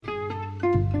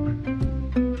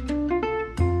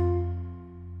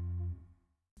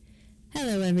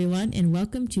everyone, and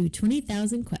welcome to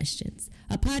 20,000 Questions,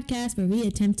 a podcast where we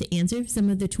attempt to answer some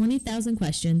of the 20,000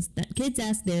 questions that kids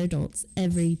ask their adults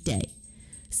every day,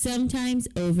 sometimes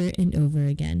over and over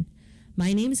again.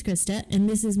 My name is Krista, and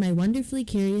this is my wonderfully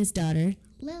curious daughter,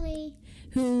 Lily,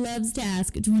 who loves to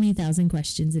ask 20,000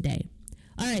 questions a day.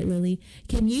 All right, Lily,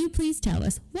 can you please tell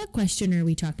us what question are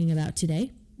we talking about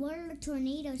today? what are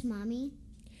tornadoes, Mommy?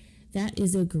 That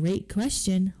is a great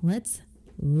question. Let's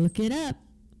look it up.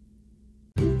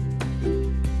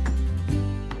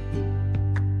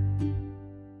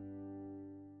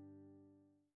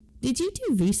 Did you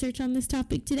do research on this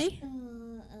topic today?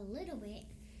 A little bit.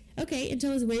 Okay, and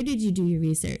tell us, where did you do your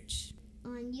research?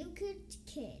 On YouTube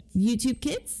Kids. YouTube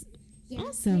Kids? Yeah.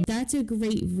 Awesome. That's a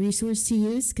great resource to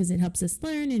use because it helps us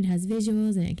learn, it has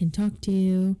visuals, and it can talk to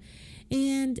you.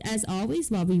 And as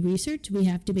always, while we research, we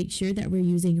have to make sure that we're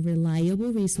using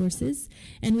reliable resources.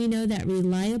 And we know that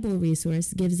reliable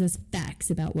resource gives us facts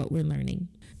about what we're learning.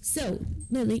 So,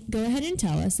 Lily, go ahead and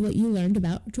tell us what you learned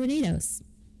about tornadoes.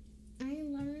 I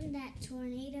learned that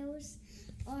tornadoes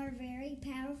are very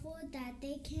powerful, that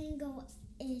they can go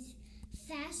as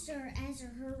faster as a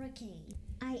hurricane.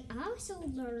 I also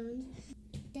learned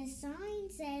the sign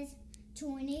says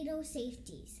tornado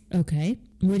safeties. Okay.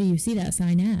 Where do you see that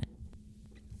sign at?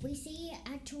 We see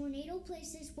at tornado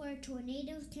places where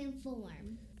tornadoes can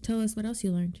form. Tell us what else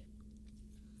you learned.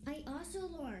 I also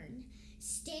learned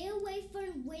stay away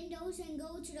from windows and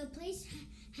go to the place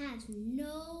has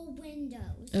no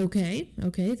windows. Okay,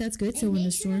 that's good. So and when the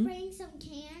make sure to storm... bring some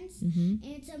cans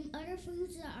and some other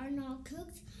foods that are not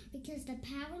cooked, because the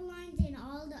power lines and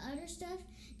all the other stuff,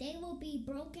 they will be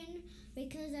broken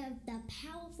because of the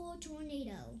powerful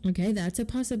tornado. Okay, that's a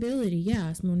possibility.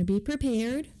 Yeah, so we want to be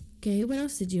prepared. Okay, what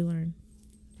else did you learn?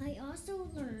 I also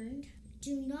learned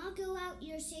do not go out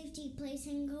your safety place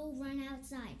and go run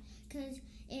outside, because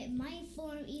it might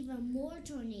form even more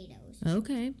tornadoes.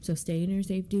 Okay, so stay in your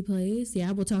safety place.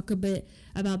 Yeah, we'll talk a bit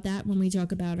about that when we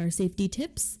talk about our safety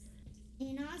tips.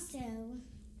 And also,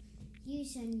 you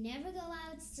should never go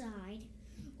outside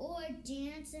or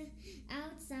dance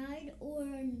outside or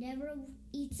never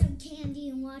eat some candy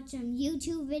and watch some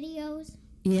YouTube videos.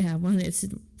 Yeah, when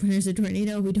there's a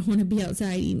tornado, we don't want to be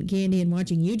outside eating candy and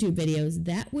watching YouTube videos.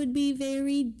 That would be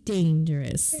very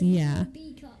dangerous. Yeah.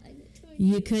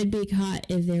 You could be caught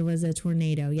if there was a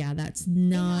tornado. Yeah, that's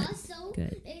not also,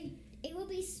 good. It will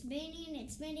be spinning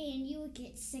and you would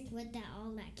get sick with all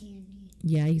that candy.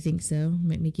 Yeah, you think so?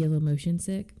 Might make you a little motion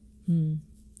sick?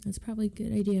 That's probably a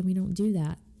good idea. We don't do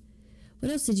that.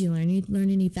 What else did you learn? You learn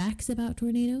any facts about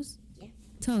tornadoes? Yeah.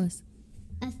 Tell us.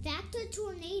 A fact of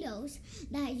tornadoes,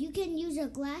 that you can use a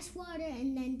glass water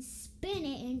and then spin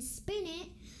it,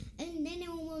 and then it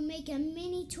will make a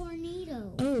mini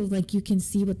tornado. Oh, like you can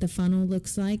see what the funnel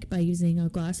looks like by using a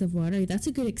glass of water. That's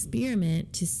a good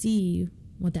experiment to see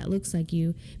what that looks like.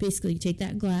 You basically take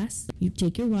that glass, you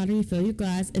take your water, you fill your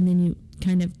glass, and then you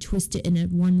kind of twist it in a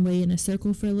one way in a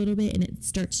circle for a little bit, and it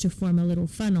starts to form a little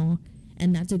funnel.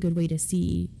 And that's a good way to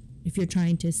see if you're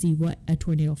trying to see what a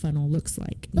tornado funnel looks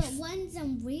like. But ones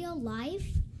in real life,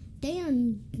 they are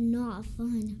not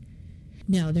fun.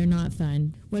 No, they're not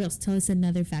fun. What else? Tell us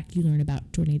another fact you learned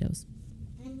about tornadoes.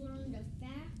 I learned a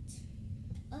fact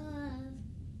of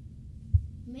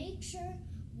make sure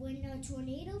when a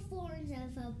tornado forms,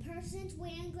 if a person's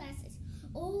wearing glasses,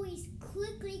 always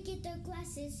quickly get their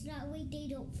glasses so that way they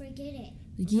don't forget it.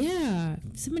 Yeah,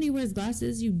 if somebody wears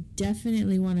glasses, you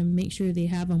definitely want to make sure they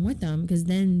have them with them, because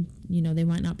then, they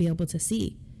might not be able to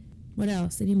see. What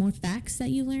else? Any more facts that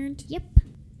you learned? Yep.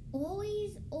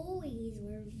 Always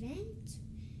prevent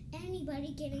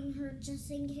anybody getting hurt, just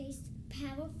in case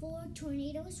powerful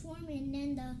tornadoes form and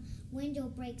then the window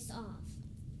breaks off.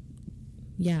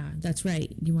 Yeah, that's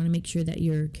right. You want to make sure that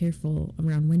you're careful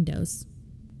around windows.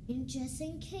 And just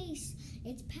in case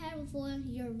it's powerful,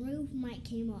 your roof might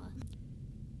come off.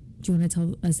 Do you want to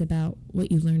tell us about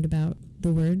what you learned about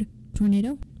the word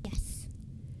tornado? Yes.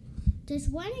 There's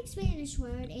one Spanish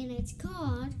word, and it's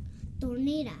called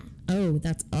tornado. Oh,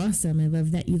 that's awesome. I love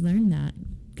that you learned that.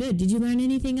 Good. Did you learn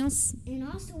anything else? And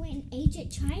also in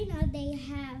ancient China, they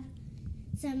have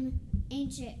some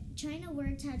ancient China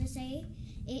words how to say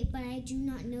it, but I do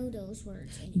not know those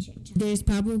words, ancient China. There's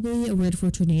probably a word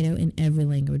for tornado in every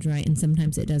language, right? And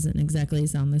sometimes it doesn't exactly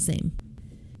sound the same.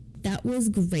 That was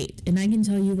great, and I can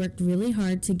tell you worked really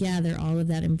hard to gather all of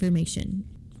that information.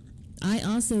 I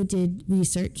also did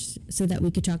research so that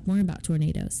we could talk more about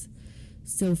tornadoes.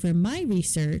 So for my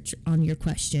research on your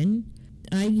question,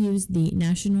 I used the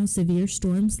National Severe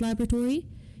Storms Laboratory,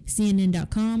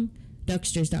 CNN.com,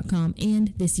 Ducksters.com,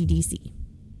 and the CDC.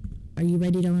 Are you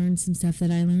ready to learn some stuff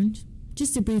that I learned?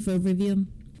 Just a brief overview.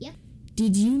 Yep.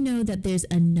 Did you know that there's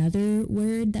another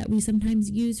word that we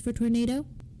sometimes use for tornado?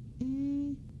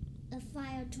 A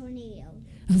fire tornado.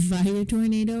 A fire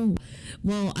tornado?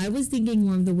 Well, I was thinking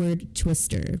more of the word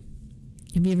twister.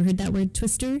 Have you ever heard that word,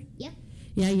 twister? Yep.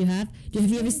 Yeah, you have? Have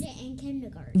you ever learned it in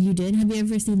kindergarten. You did? Have you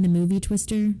ever seen the movie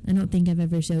Twister? I don't think I've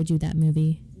ever showed you that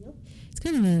movie. Nope. It's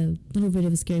kind of a little bit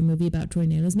of a scary movie about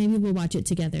tornadoes. Maybe we'll watch it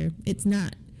together. It's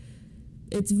not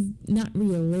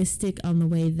realistic on the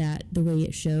way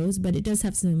it shows, but it does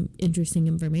have some interesting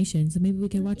information, so maybe we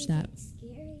can watch that.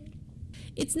 Scary?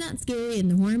 It's not scary in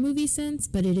the horror movie sense,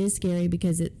 but it is scary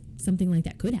because something like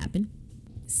that could happen.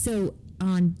 So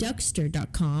on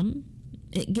Duckster.com,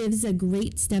 it gives a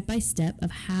great step-by-step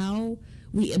of how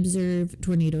we observe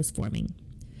tornadoes forming.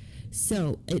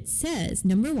 So it says,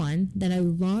 number 1, that a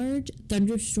large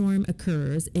thunderstorm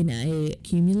occurs in a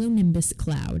cumulonimbus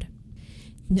cloud.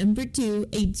 Number 2,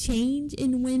 a change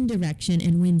in wind direction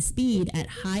and wind speed at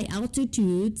high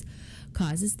altitudes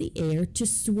causes the air to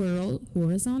swirl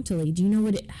horizontally. Do you know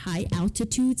what high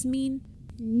altitudes mean?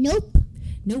 Nope.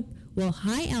 Nope. Well,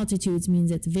 high altitudes means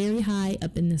it's very high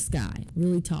up in the sky,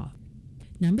 really tall.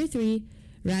 Number 3,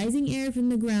 rising air from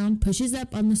the ground pushes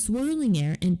up on the swirling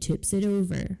air and tips it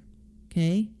over.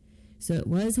 Okay? So it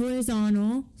was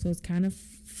horizontal, so it's kind of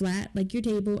flat like your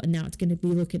table, and now it's going to be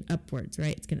looking upwards,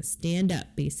 right? It's going to stand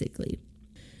up, basically.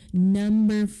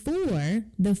 Number 4,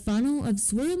 the funnel of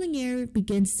swirling air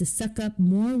begins to suck up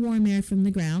more warm air from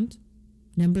the ground.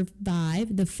 Number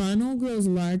 5, the funnel grows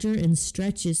larger and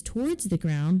stretches towards the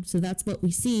ground, so that's what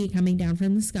we see coming down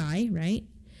from the sky, right?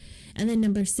 And then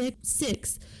number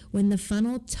 6, when the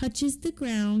funnel touches the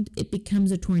ground, it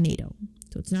becomes a tornado.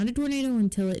 So it's not a tornado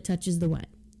until it touches the what?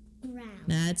 Ground.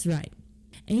 That's right.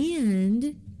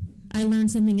 And I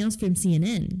learned something else from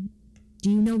CNN. Do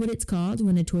you know what it's called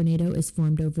when a tornado is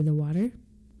formed over the water?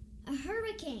 A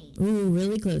hurricane. Ooh,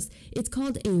 really close. It's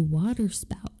called a water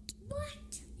spout.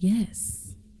 What?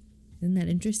 Yes. Isn't that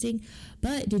interesting?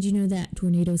 But did you know that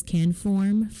tornadoes can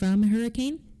form from a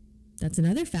hurricane? That's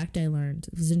another fact I learned.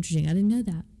 It was interesting. I didn't know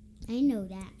that. I know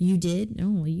that. You did? Oh,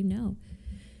 well, you know.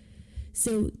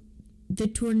 So the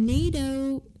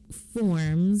tornado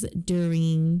forms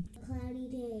during... A cloudy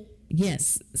day.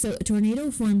 Yes. So a tornado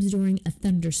forms during a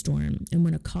thunderstorm, and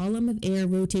when a column of air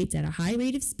rotates at a high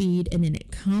rate of speed, and then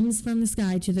it comes from the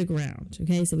sky to the ground.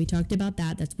 Okay, so we talked about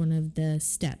that. That's one of the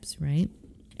steps, right?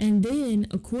 And then,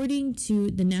 according to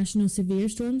the National Severe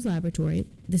Storms Laboratory,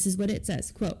 this is what it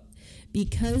says, quote,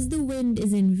 because the wind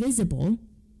is invisible,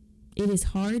 it is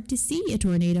hard to see a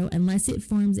tornado unless it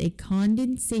forms a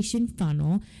condensation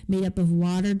funnel made up of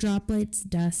water droplets,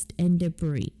 dust, and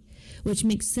debris, which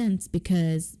makes sense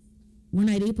because we're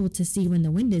not able to see when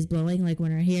the wind is blowing, like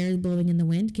when our hair is blowing in the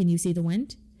wind. Can you see the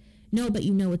wind? No, but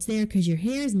you know it's there because your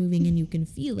hair is moving and you can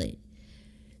feel it.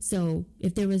 So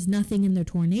if there was nothing in the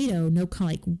tornado, no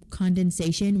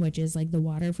condensation, which is like the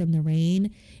water from the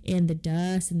rain and the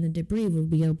dust and the debris,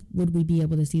 would we be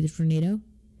able to see the tornado?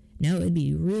 No, it'd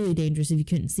be really dangerous if you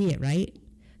couldn't see it, right?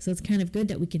 So it's kind of good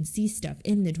that we can see stuff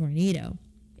in the tornado.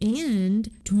 And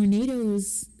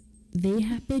tornadoes, they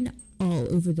happen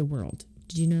all over the world.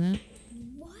 Did you know that?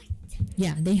 What?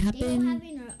 Yeah, they happen. They don't happen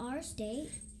in our state.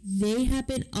 They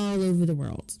happen all over the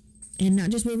world. And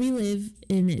not just where we live.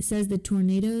 And it says the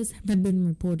tornadoes have been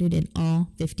reported in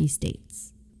all 50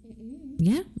 states. Mm-mm.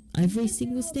 Yeah, every It's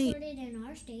single been state. reported in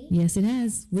our state. Yes, it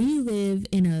has. We live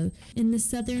in the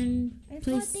southern I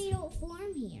place. thought they don't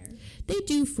form here. They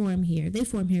do form here. They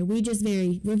form here. We're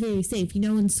very safe. You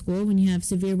know, in school when you have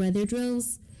severe weather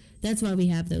drills, that's why we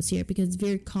have those here, because it's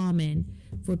very common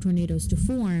for tornadoes to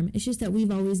form. It's just that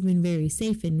we've always been very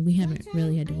safe and we haven't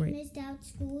really had to I worry. missed out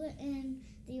school and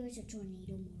there was a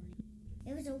tornado morning.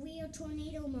 It was a real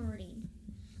tornado morning.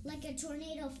 Like a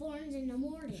tornado forms in the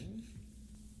morning.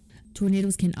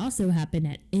 Tornadoes can also happen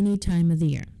at any time of the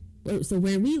year. So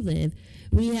where we live,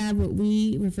 we have what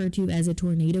we refer to as a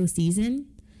tornado season.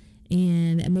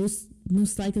 And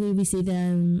most likely we see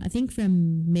them, I think,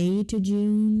 from May to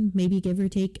June, maybe give or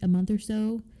take a month or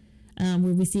so,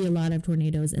 where we see a lot of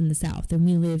tornadoes in the south. And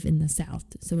we live in the south,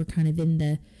 so we're kind of in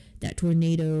that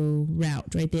tornado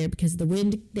route right there, because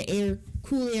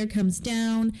cool air comes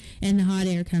down and the hot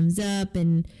air comes up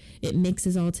and it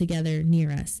mixes all together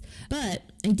near us. But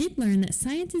I did learn that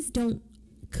scientists don't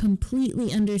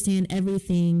completely understand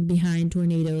everything behind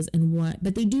tornadoes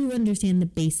but they do understand the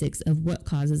basics of what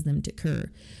causes them to occur.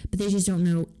 But they just don't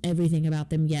know everything about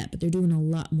them yet, but they're doing a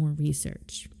lot more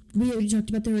research. We already talked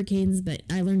about the hurricanes, but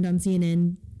I learned on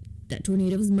CNN that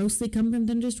tornadoes mostly come from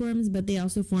thunderstorms, but they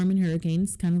also form in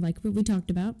hurricanes, kind of like what we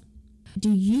talked about. Do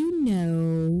you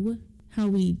know how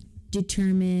we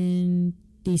determine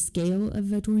the scale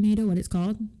of a tornado, what it's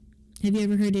called? Have you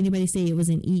ever heard anybody say it was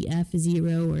an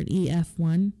EF0 or an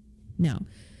EF1? No.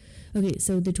 Okay,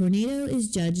 so the tornado is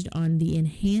judged on the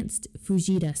enhanced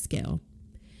Fujita scale.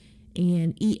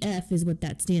 And EF is what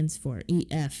that stands for.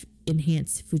 EF,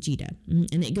 enhanced Fujita.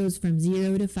 And it goes from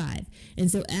 0 to 5.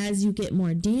 And so as you get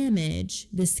more damage,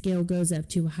 the scale goes up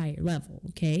to a higher level,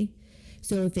 okay?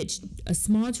 So if it's a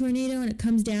small tornado and it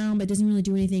comes down but doesn't really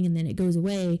do anything and then it goes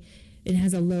away, it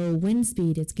has a low wind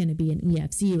speed, it's going to be an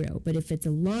EF0. But if it's a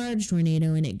large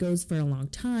tornado and it goes for a long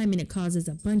time and it causes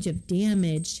a bunch of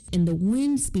damage and the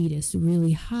wind speed is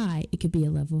really high, it could be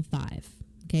a level 5.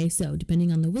 Okay, so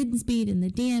depending on the wind speed and the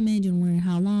damage and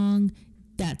how long,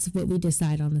 that's what we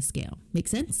decide on the scale. Make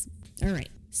sense? All right,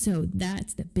 so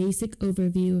that's the basic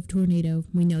overview of tornado.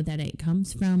 We know that it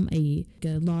comes from a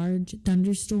large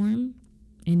thunderstorm,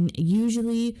 and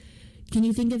usually, can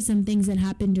you think of some things that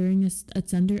happen during a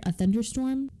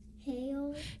thunderstorm?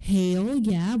 Hail,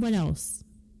 yeah. What else?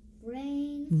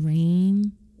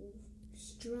 Rain.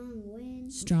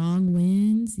 Strong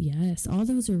winds, yes. All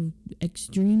those are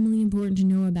extremely important to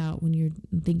know about when you're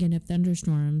thinking of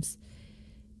thunderstorms.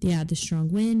 Yeah, the strong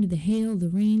wind, the hail, the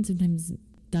rain, sometimes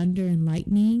thunder and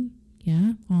lightning.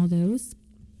 Yeah, all those.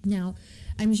 Now,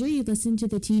 I'm sure you've listened to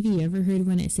the TV. Ever heard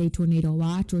when it say tornado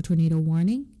watch or tornado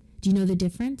warning? Do you know the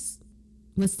difference?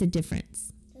 What's the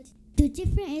difference? The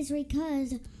difference is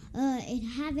because it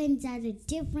happens at a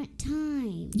different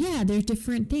time. Yeah, they're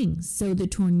different things. So the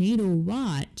tornado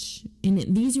watch, and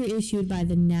these are issued by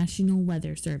the National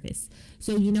Weather Service.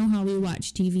 So you know how we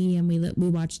watch TV and we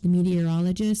watch the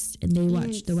meteorologists and they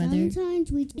watch the weather?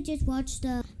 Sometimes we just watch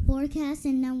the forecast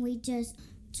and then we just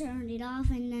turn it off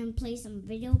and then play some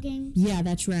video games. Yeah,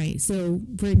 that's right. So,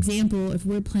 for example, if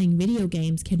we're playing video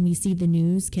games, can we see the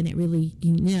news? Can it really?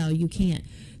 No, you can't.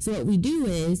 So what we do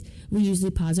is we usually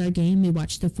pause our game, we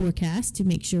watch the forecast to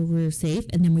make sure we're safe,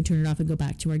 and then we turn it off and go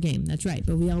back to our game. That's right.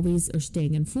 But we always are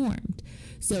staying informed.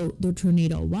 So the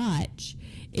tornado watch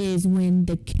is when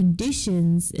the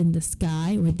conditions in the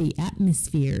sky or the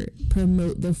atmosphere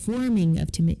promote the forming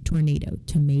of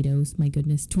tornadoes. My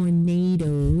goodness,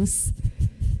 tornadoes.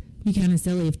 It'd be kind of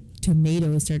silly if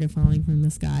tomatoes started falling from the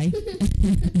sky.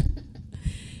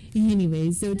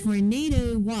 Anyways, so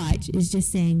tornado watch is just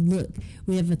saying, look,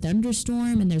 we have a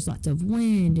thunderstorm and there's lots of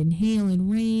wind and hail and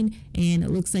rain, and it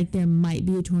looks like there might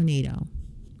be a tornado.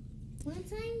 One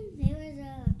time there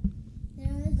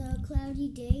was a cloudy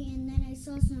day, and then I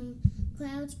saw some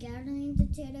clouds gathering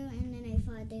together, and then I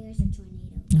thought there was a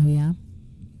tornado. Oh, yeah?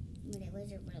 But it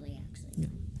wasn't really actually. Yeah.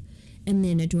 And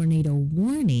then a tornado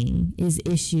warning is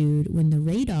issued when the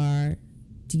radar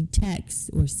detects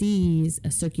or sees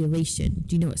a circulation.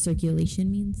 Do you know what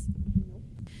circulation means?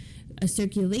 Nope. A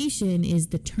circulation is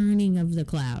the turning of the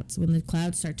clouds. When the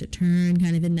clouds start to turn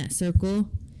kind of in that circle.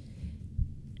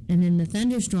 And in the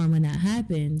thunderstorm, when that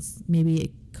happens, maybe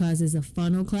it causes a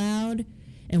funnel cloud.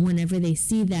 And whenever they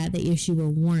see that, they issue a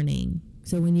warning.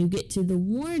 So when you get to the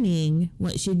warning,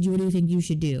 what do you think you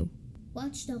should do?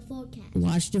 Watch the forecast.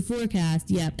 Watch the forecast,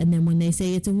 yep. And then when they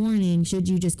say it's a warning, should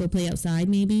you just go play outside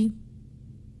maybe?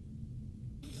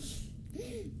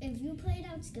 If you played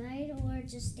outside or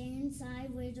just stay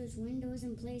inside where there's windows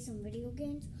and play some video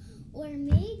games, or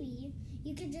maybe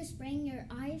you could just bring your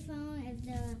iPhone if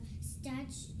the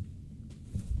stats.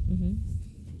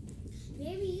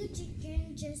 Maybe you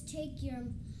can just take your.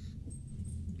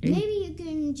 Maybe you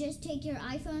can just take your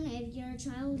iPhone if you're a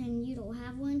child and you don't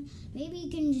have one. Maybe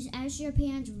you can just ask your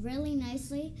parents really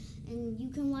nicely, and you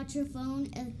can watch your phone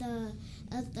if the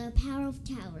power of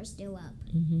tower is still up.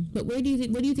 But what do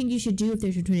you think you should do if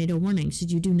there's a tornado warning?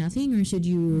 Should you do nothing, or should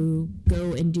you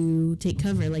go and take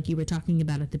cover like you were talking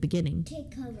about at the beginning? Take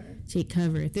cover. Take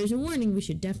cover. If there's a warning, we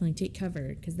should definitely take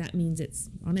cover because that means it's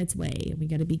on its way and we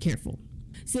got to be careful.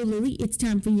 So, Lily, it's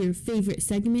time for your favorite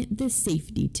segment, the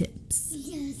safety tips.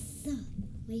 Yes,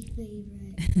 my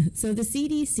favorite. So the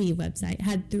CDC website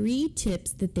had 3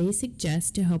 tips that they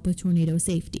suggest to help with tornado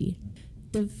safety.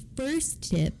 The first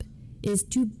tip is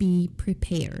to be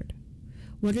prepared.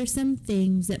 What are some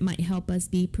things that might help us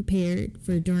be prepared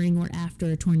for during or after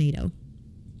a tornado?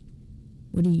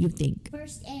 What do you think?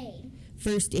 First aid.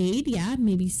 First aid, yeah.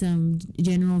 Maybe some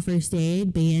general first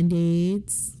aid,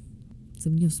 Band-Aids,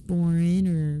 some Neosporin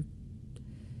or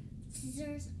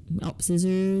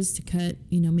scissors to cut,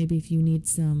 maybe if you need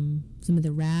some of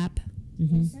the wrap.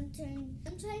 Yeah,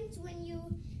 sometimes when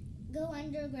you go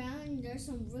underground and there's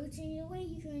some roots in your way,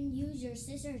 you can use your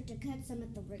scissors to cut some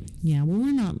of the roots. Yeah,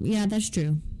 well, yeah, that's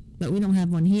true. But we don't have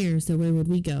one here, so where would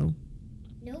we go?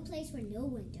 No place with no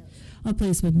windows. A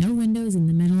place with no windows in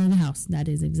the middle of the house. That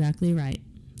is exactly right.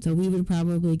 So we would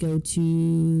probably go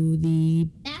to the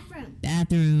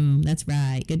bathroom. That's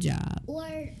right. Good job. Or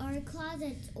our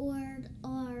closets, or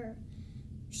our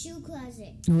shoe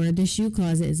closet. Or the shoe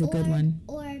closet is a good one.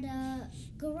 Or the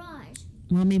garage.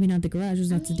 Well, maybe not the garage.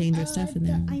 There's lots of dangerous stuff in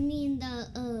there.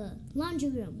 The laundry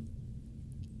room.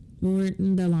 Or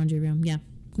the laundry room, yeah.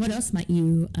 What else might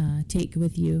you take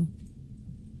with you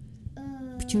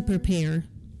to prepare?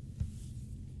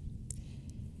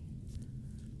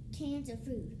 Cans of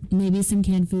food. Maybe some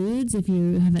canned foods if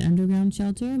you have an underground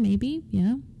shelter, maybe,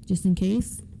 yeah, just in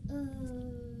case.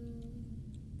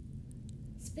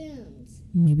 Spoons.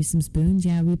 Maybe some spoons,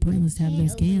 yeah, we pointless to have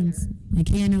those cans. A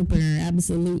can opener,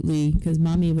 absolutely, because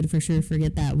Mommy would for sure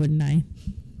forget that, wouldn't I?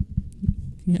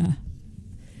 Yeah.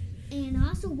 And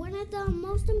also, one of the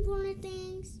most important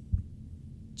things,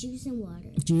 juice and water.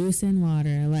 Juice and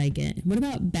water, I like it. What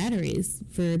about batteries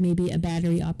for maybe a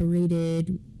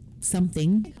battery-operated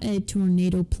something? A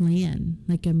tornado plan,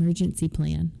 like emergency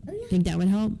plan. Oh, yeah. Think that would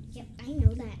help? Yep, I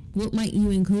know that. What might you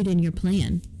include in your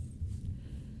plan?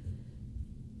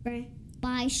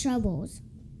 Buy shovels.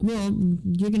 Well,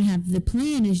 you're going to have, the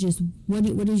plan is just, what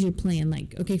is your plan?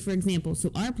 Like, okay, for example,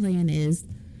 so our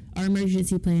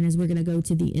emergency plan is we're going to go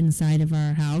to the inside of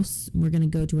our house. We're going to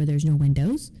go to where there's no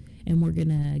windows. And we're going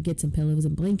to get some pillows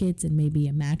and blankets and maybe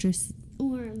a mattress.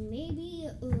 Or maybe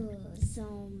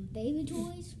some baby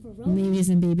toys for Roman. Maybe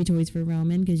some baby toys for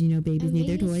Roman, because, babies need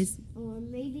their toys. Or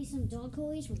maybe some dog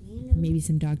toys for Mando. Maybe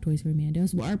some dog toys for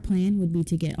Mandos. Well, our plan would be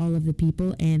to get all of the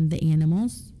people and the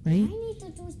animals, right? I need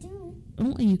the toys too.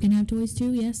 Oh, you can have toys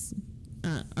too, yes.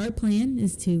 Our plan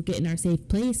is to get in our safe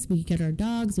place. We get our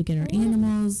dogs, we get our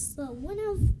animals. But one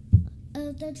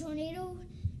of the tornado,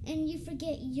 and you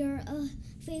forget your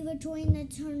favorite toy and the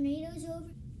tornado's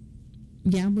over.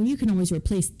 Yeah, well, you can always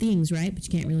replace things, right? But you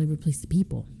can't really replace the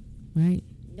people, right?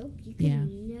 Nope, you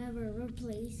can never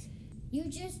replace.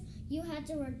 You have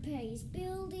to replace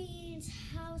buildings,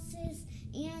 houses,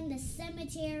 and the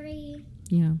cemetery.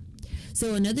 Yeah.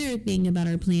 So another thing about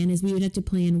our plan is we would have to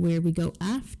plan where we go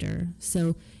after.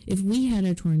 So if we had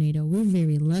a tornado, we're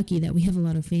very lucky that we have a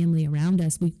lot of family around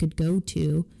us we could go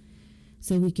to.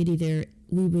 So we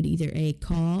would either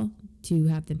call to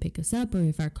have them pick us up, or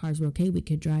if our cars were okay, we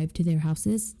could drive to their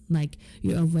houses. Like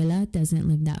your abuela doesn't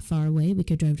live that far away. We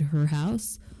could drive to her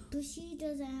house. But she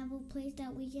doesn't have a place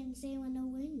that we can stay with no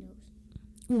windows.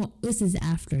 Well, this is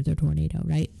after the tornado,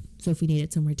 right? So if we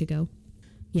needed somewhere to go.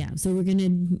 Yeah, so we're gonna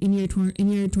in your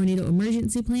tornado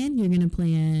emergency plan, you're gonna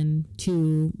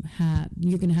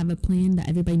have a plan that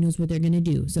everybody knows what they're gonna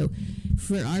do. So,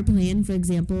 for our plan, for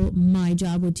example, my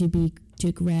job would be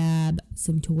to grab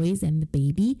some toys and the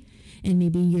baby, and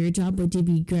maybe your job would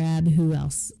be grab who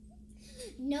else?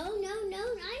 No, I'm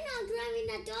not grabbing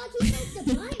that dog. He tries to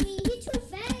bite me. He's too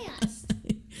fast.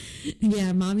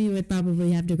 Yeah, Mommy would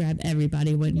probably have to grab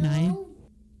everybody, wouldn't I?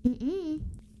 Mm-mm.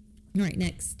 All right,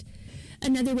 next.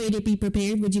 Another way to be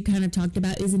prepared, which you kind of talked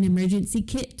about, is an emergency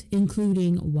kit,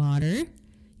 including water.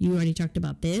 You already talked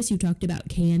about this. You talked about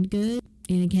canned goods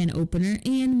and a can opener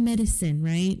and medicine,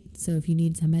 right? So if you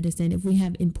need some medicine, if we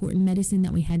have important medicine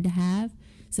that we had to have,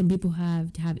 some people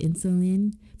have to have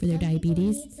insulin for their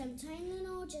diabetes. Need some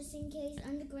Tylenol just in case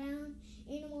underground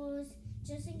animals,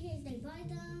 just in case they bite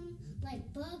them,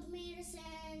 like bug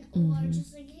medicine, or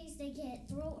just in case they get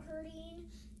throat hurt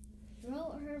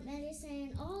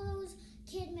medicine, all those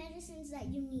kid medicines that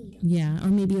you need. Yeah, or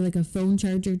maybe like a phone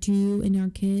charger too in our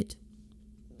kit.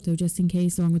 So just in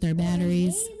case, along with our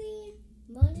batteries. Or maybe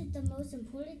one of the most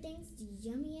important things, the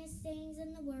yummiest things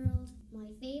in the world. My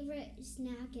favorite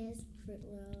snack is Fruit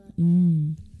Roll-Up.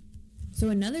 So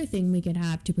another thing we could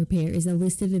have to prepare is a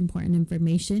list of important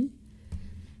information,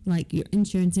 like your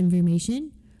insurance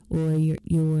information or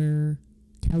your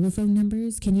telephone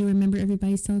numbers. Can you remember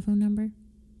everybody's telephone number?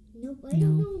 Nope, I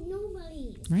don't know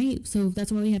nobody. Right, so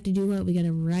that's why we have to do what? We got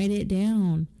to write it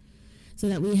down so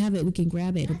that we have it, we can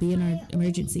grab it. It'll be in our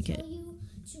emergency kit. You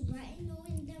to write a note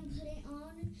and then put it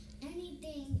on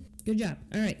anything. Good job.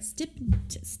 All right,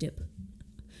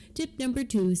 Tip number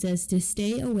 2 says to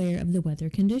stay aware of the weather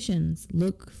conditions.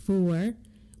 Look for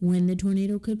when the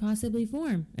tornado could possibly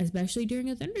form, especially during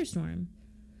a thunderstorm.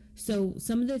 So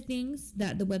some of the things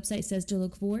that the website says to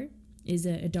look for is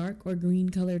a dark or green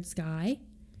colored sky,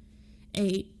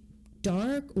 a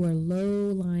dark or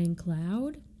low-lying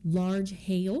cloud, large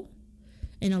hail,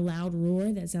 and a loud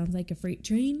roar that sounds like a freight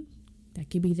train. That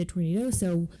could be the tornado.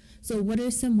 So what are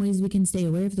some ways we can stay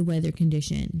aware of the weather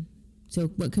condition? So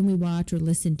what can we watch or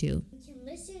listen to? We can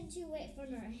listen to it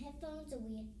from our headphones, or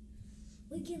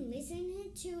we can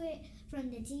listen to it from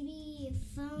the TV,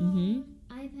 phone,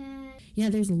 iPad. Yeah,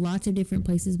 there's lots of different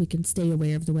places we can stay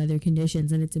aware of the weather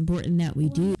conditions, and it's important that we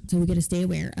do. So we got to stay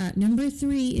aware. Number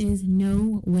 3 is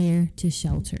know where to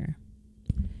shelter.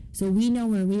 So we know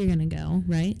where we're going to go,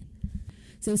 right?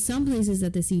 So some places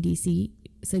that the CDC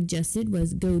suggested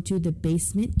was go to the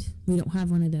basement. We don't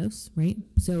have one of those, right?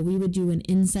 So we would do an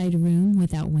inside room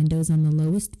without windows on the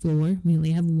lowest floor. We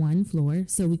only have one floor,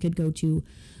 so we could go to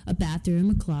a bathroom,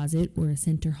 a closet, or a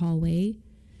center hallway.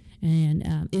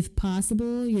 And if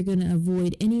possible, you're going to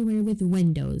avoid anywhere with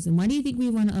windows. And why do you think we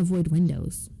want to avoid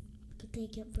windows? But they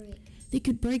could break. They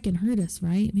could break and hurt us,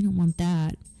 right? We don't want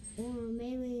that. Or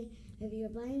maybe if you're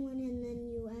buying one and then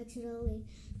you accidentally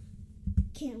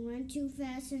can't run too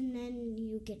fast and then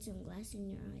you get some glass in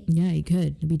your eye. Yeah, you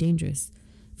could. It'd be dangerous.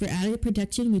 For added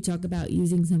protection, we talk about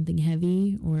using something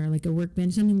heavy or like a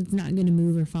workbench, something that's not going to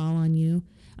move or fall on you.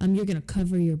 You're going to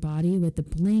cover your body with a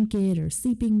blanket or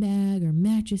sleeping bag or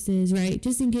mattresses, right?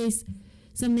 Just in case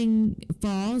something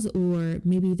falls or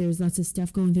maybe there's lots of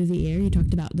stuff going through the air. You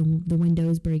talked about the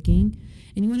windows breaking,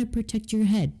 and you want to protect your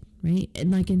head, right? And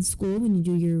like in school, when you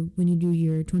do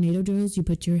your tornado drills, you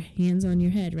put your hands on your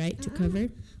head, right, to cover.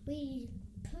 We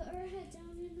put our heads down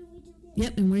and then we do this.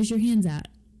 Yep, and where's your hands at?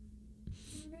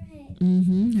 On our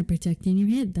head. They're protecting your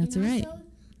head. That's and right. Also,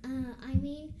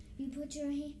 you put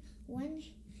your hand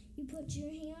You put your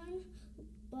hand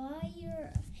by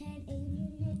your head and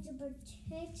your head to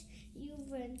protect you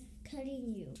from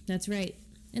cutting you. That's right.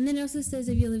 And then it also says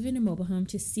if you live in a mobile home,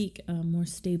 to seek a more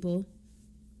stable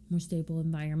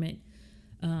environment.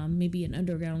 Maybe an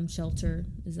underground shelter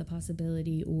is a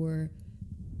possibility, or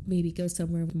maybe go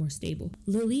somewhere more stable.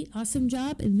 Lily, awesome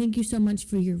job, and thank you so much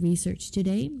for your research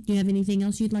today. Do you have anything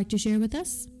else you'd like to share with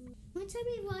us? One time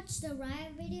we watched a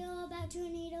riot video about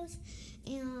tornadoes,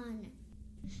 and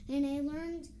I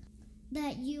learned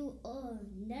that you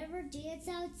never dance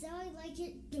outside like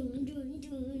it. Dun, dun,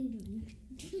 dun,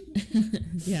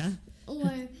 dun. Yeah.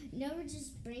 Or never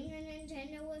just bring a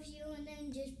Nintendo with you and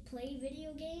then just play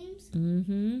video games.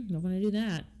 Don't want to do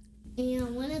that.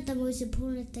 And one of the most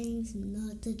important things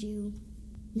not to do,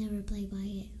 never play by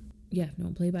it. Yeah,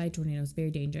 don't play by tornadoes.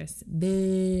 Very dangerous.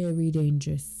 Very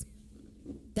dangerous.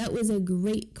 That was a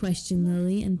great question,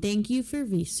 Lily, and thank you for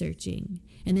researching.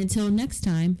 And until next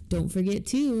time, don't forget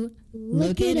to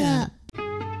look it up.